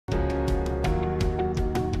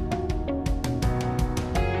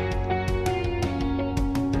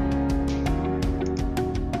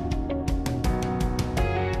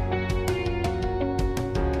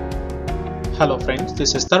Hello friends,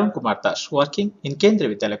 this is Tarun Kumar working in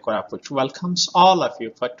Kendriya Vidyalaya Koraput, which welcomes all of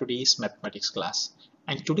you for today's mathematics class.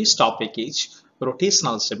 And today's topic is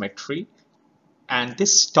rotational symmetry, and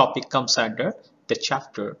this topic comes under the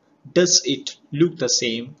chapter Does It Look the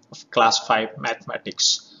Same of Class 5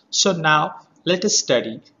 Mathematics. So now let us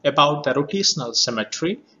study about the rotational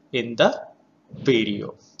symmetry in the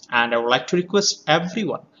video. And I would like to request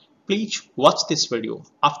everyone, please watch this video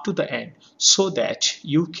up to the end so that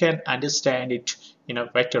you can understand it in a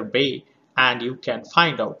better way and you can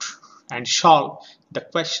find out and solve the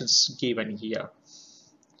questions given here.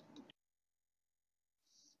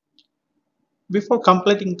 Before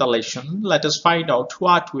completing the lesson, let us find out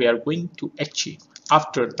what we are going to achieve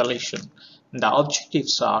after the lesson. The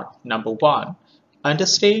objectives are: number 1,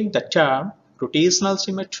 understand the term rotational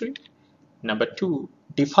symmetry; number 2,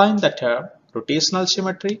 define the term rotational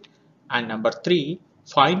symmetry; and number 3,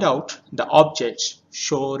 find out the objects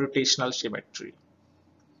show rotational symmetry.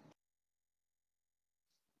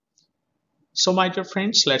 So my dear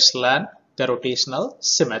friends, let's learn the rotational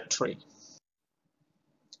symmetry.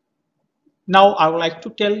 Now I would like to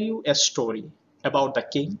tell you a story about the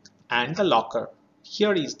king and the locker.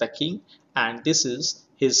 Here is the king and this is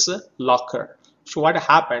his locker. So what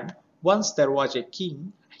happened? Once there was a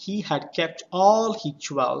king, he had kept all his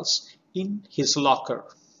jewels in his locker.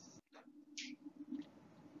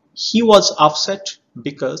 He was upset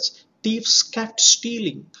because thieves kept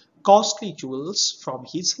stealing costly jewels from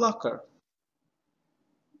his locker.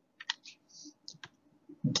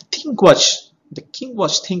 The king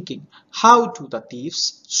was thinking, how do the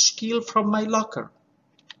thieves steal from my locker?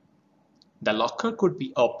 The locker could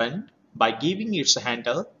be opened by giving its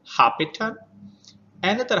handle half a turn,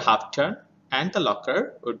 another half turn, and the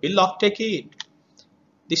locker would be locked again.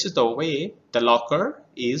 This is the way the locker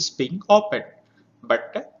is being opened.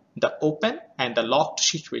 But the open and the locked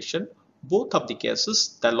situation, both of the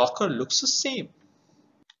cases, the locker looks the same.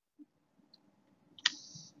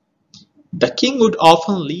 The king would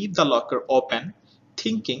often leave the locker open,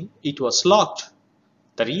 thinking it was locked.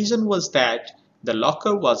 The reason was that the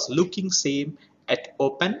locker was looking same at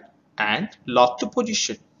open and locked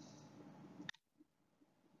position.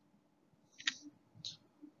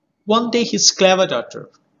 One day his clever daughter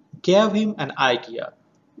gave him an idea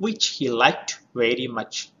which he liked very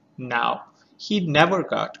much. Now he never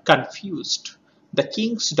got confused. The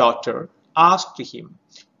king's daughter asked him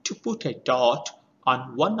to put a dot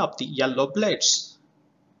on one of the yellow blades.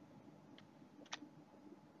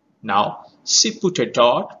 Now she put a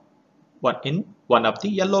dot in one of the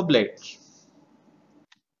yellow blades.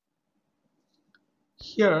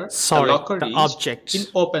 Here the locker is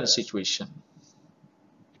in open situation.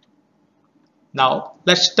 Now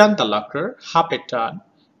let's turn the locker half a turn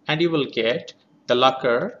and you will get the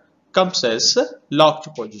locker comes as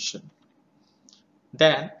locked position.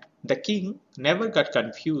 Then the king never got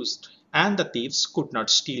confused and the thieves could not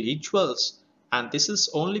steal his jewels, and this is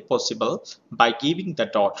only possible by giving the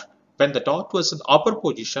dot. When the dot was in upper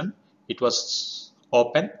position, it was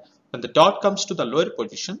open. When the dot comes to the lower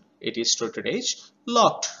position, it is treated as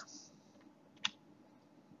locked.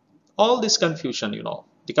 All this confusion,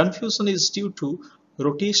 the confusion is due to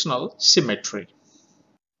rotational symmetry.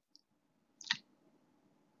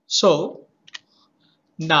 So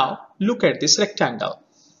now look at this rectangle.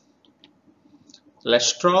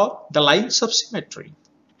 Let's draw the lines of symmetry.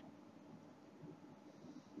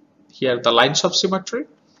 Here are the lines of symmetry,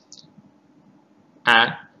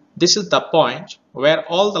 and this is the point where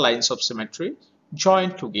all the lines of symmetry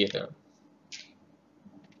join together.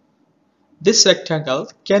 This rectangle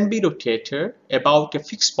can be rotated about a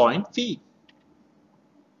fixed point P.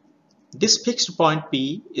 This fixed point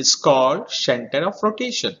P is called center of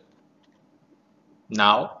rotation.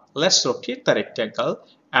 Now let's rotate the rectangle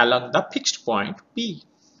along the fixed point P.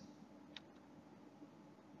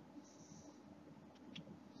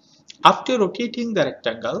 After rotating the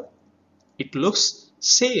rectangle, it looks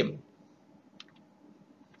same.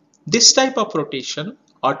 This type of rotation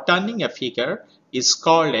or turning a figure is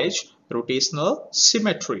called as rotational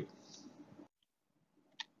symmetry.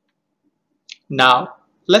 Now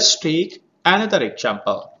let's take another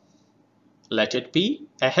example. Let it be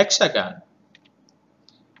a hexagon.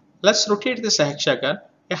 Let's rotate this hexagon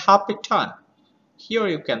a half a turn. Here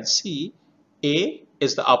you can see A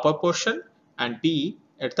is the upper portion and B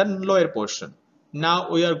at the lower portion.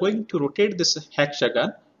 Now we are going to rotate this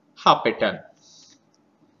hexagon half a turn.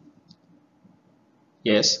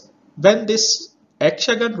 Yes, when this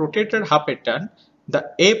hexagon rotated half a turn,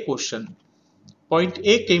 the A portion, point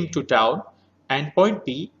A came to down and point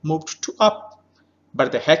B moved to up,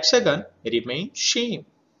 but the hexagon remained same.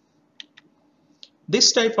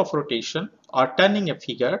 This type of rotation or turning a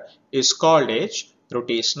figure is called as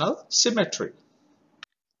rotational symmetry.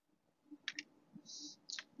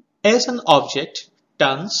 As an object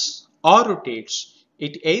turns or rotates,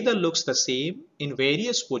 it either looks the same in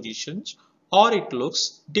various positions or it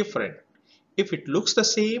looks different. If it looks the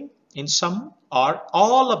same in some or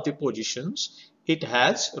all of the positions, it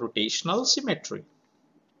has rotational symmetry.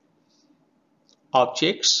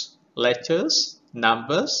 Objects, letters,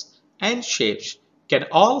 numbers, and shapes can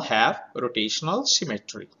all have rotational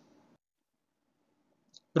symmetry.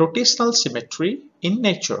 Rotational symmetry in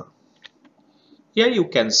nature. Here you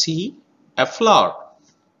can see a flower,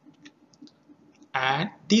 and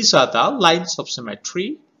these are the lines of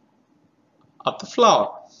symmetry of the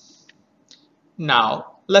flower.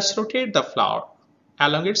 Now let's rotate the flower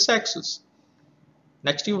along its axis.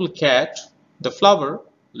 Next you will get the flower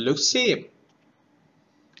looks same.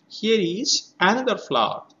 Here is another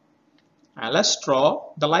flower, and let's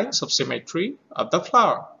draw the lines of symmetry of the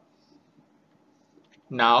flower.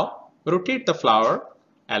 Now rotate the flower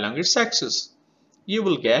along its axis. You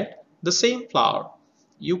will get the same flower.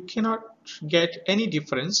 You cannot get any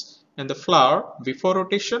difference in the flower before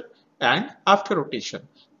rotation and after rotation.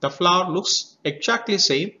 The flower looks exactly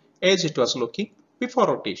same as it was looking before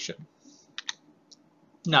rotation.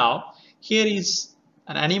 Now here is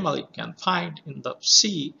an animal you can find in the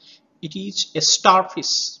sea. It is a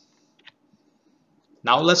starfish.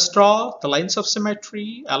 Now let's draw the lines of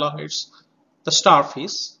symmetry along the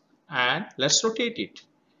starfish, and let's rotate it.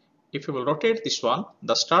 If you will rotate this one,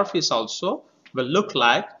 the starfish also will look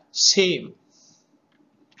like same.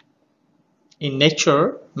 In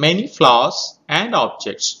nature, many flowers and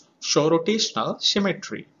objects show rotational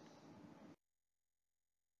symmetry.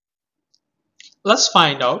 Let's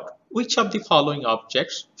find out which of the following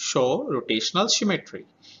objects show rotational symmetry.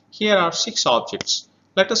 Here are 6 objects.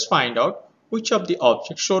 Let us find out which of the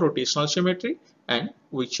objects show rotational symmetry and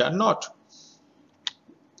which are not.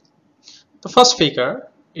 The first figure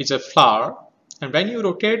is a flower, and when you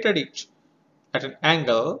rotated it at an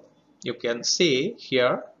angle, you can say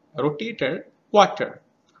here rotated quarter,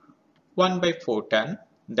 1/4 turn,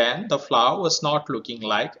 then the flower was not looking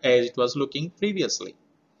like as it was looking previously.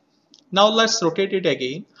 Now let's rotate it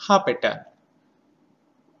again half a turn.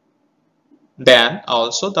 Then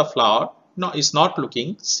also the flower is not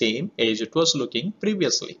looking same as it was looking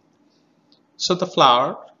previously. So the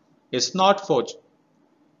flower is not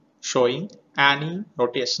showing any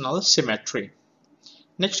rotational symmetry.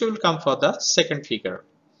 Next we will come for the second figure.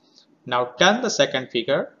 Now turn the second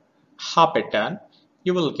figure half a turn.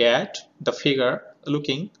 You will get the figure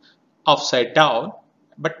looking upside down,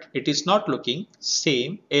 but it is not looking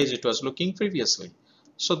same as it was looking previously.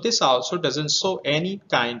 So this also doesn't show any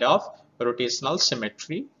kind of rotational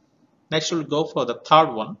symmetry. Next we'll go for the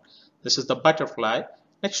third one. This is the butterfly.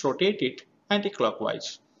 Next rotate it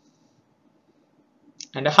anti-clockwise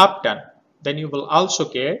and a half turn. Then you will also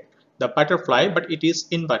get the butterfly, but it is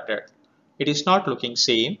inverted. It is not looking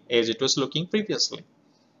same as it was looking previously.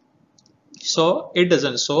 So it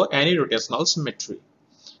doesn't show any rotational symmetry.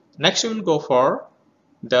 Next we will go for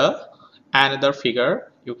the another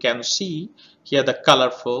figure. You can see here the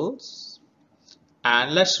colorful,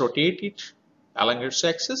 and let's rotate it along its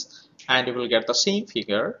axis and you will get the same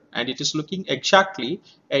figure, and it is looking exactly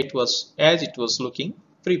as it was looking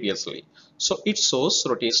previously. So it shows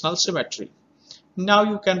rotational symmetry. Now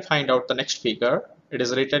you can find out the next figure. It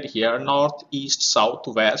is written here north, east, south,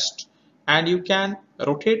 west, and you can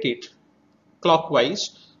rotate it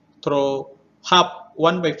clockwise through half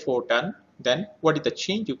 1/4 turn. Then what is the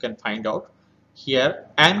change you can find out? Here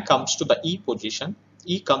N comes to the E position,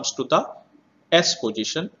 E comes to the S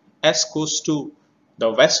position, S goes to the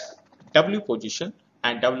west W position,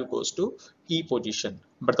 and W goes to E position.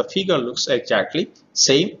 But the figure looks exactly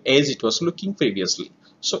same as it was looking previously.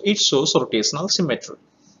 So it shows rotational symmetry.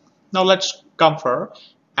 Now let's come for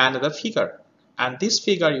another figure. And this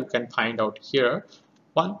figure you can find out here.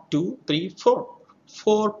 1, 2, 3, 4.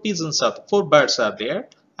 4 birds are there.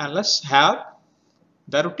 And let's have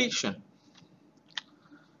the rotation.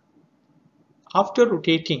 After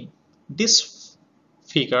rotating this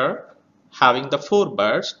figure, having the 4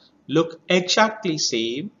 birds look exactly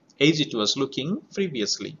same as it was looking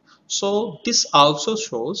previously. So this also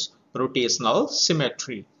shows rotational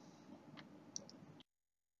symmetry.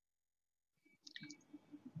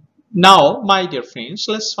 Now, my dear friends,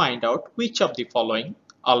 let's find out which of the following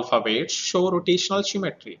alphabets show rotational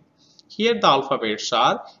symmetry. Here the alphabets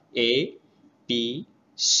are A, B,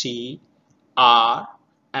 C, R,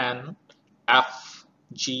 N, F,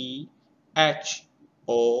 G, H,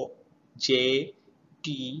 O, J,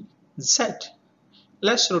 T, Z.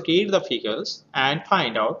 Let's rotate the figures and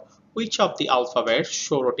find out which of the alphabets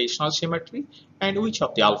show rotational symmetry and which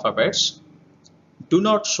of the alphabets do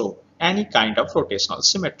not show any kind of rotational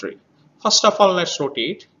symmetry. First of all, let's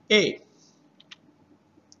rotate A.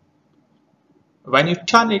 When you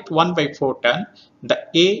turn it 1 by 4 turn, the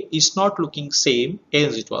A is not looking same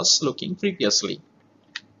as it was looking previously.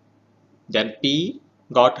 Then P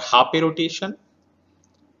got half a rotation.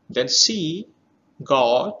 Then C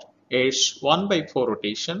got its 1 by 4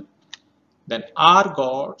 rotation. Then R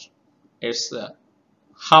got its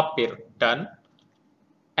half a turn.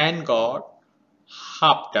 N got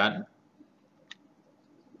half turn.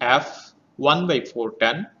 F 1 by 4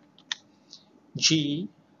 turn. G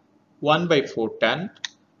 1 by 4 turn.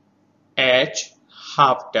 H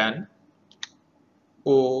half turn.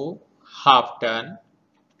 O half turn.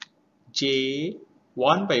 J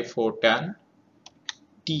 1 by 4 turn.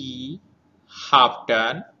 T half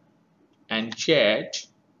turn, and Z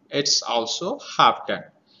it's also half turn.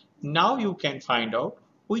 Now you can find out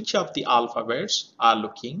which of the alphabets are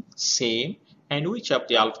looking same and which of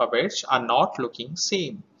the alphabets are not looking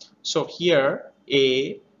same. So here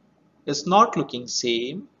A is not looking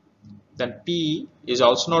same, then P is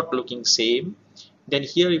also not looking same, then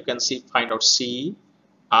here you can see find out C,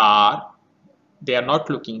 R, they are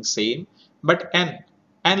not looking same, but N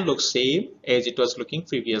looks same as it was looking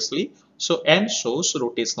previously, so N shows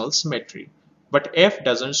rotational symmetry. But F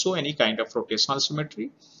doesn't show any kind of rotational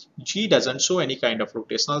symmetry, G doesn't show any kind of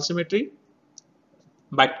rotational symmetry,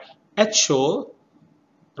 but H show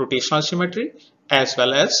rotational symmetry as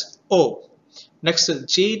well as O. Next,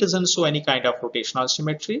 J doesn't show any kind of rotational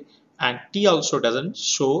symmetry and T also doesn't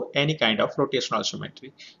show any kind of rotational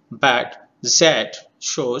symmetry, but Z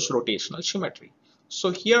shows rotational symmetry.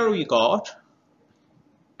 So here we got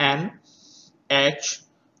N, H,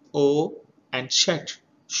 O, and Z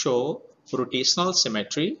show rotational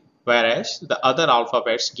symmetry, whereas the other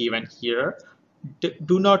alphabets given here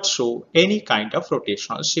do not show any kind of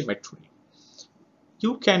rotational symmetry.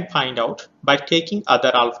 You can find out by taking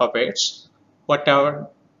other alphabets, what are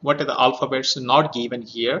the alphabets not given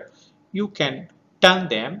here, you can turn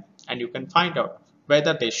them and you can find out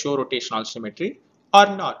whether they show rotational symmetry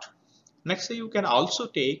or not. Next, you can also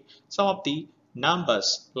take some of the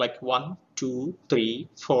numbers like 1, 2, 3,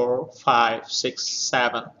 4, 5, 6,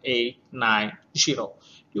 7, 8, 9, 0.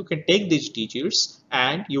 You can take these digits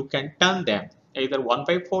and you can turn them either 1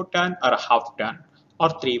 by 4 turn or a half turn or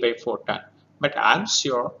 3 by 4 turn. But I'm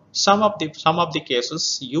sure some of the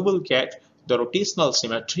cases you will get the rotational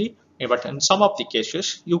symmetry, but in some of the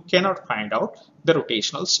cases you cannot find out the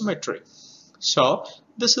rotational symmetry. So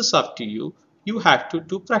this is up to you. You have to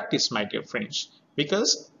do practice, my dear friends,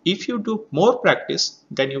 because if you do more practice,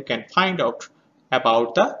 then you can find out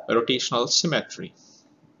about the rotational symmetry.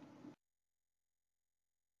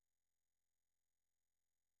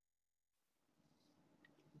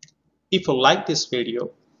 If you like this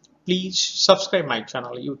video, please subscribe my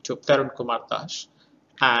channel YouTube Tarun Kumar.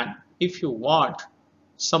 And if you want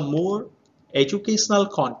some more educational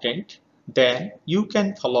content, then you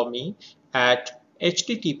can follow me at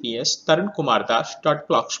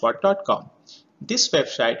https://tarunkumardas.blogspot.com. This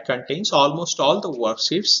website contains almost all the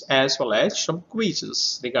worksheets as well as some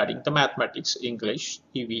quizzes regarding the mathematics, English,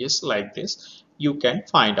 EVS like this. You can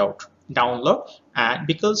find out, download, and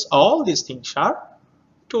because all these things are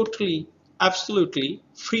totally, absolutely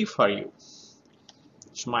free for you.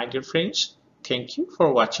 So my dear friends, thank you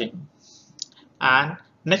for watching, and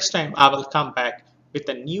next time I will come back with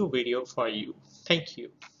a new video for you. Thank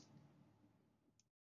you.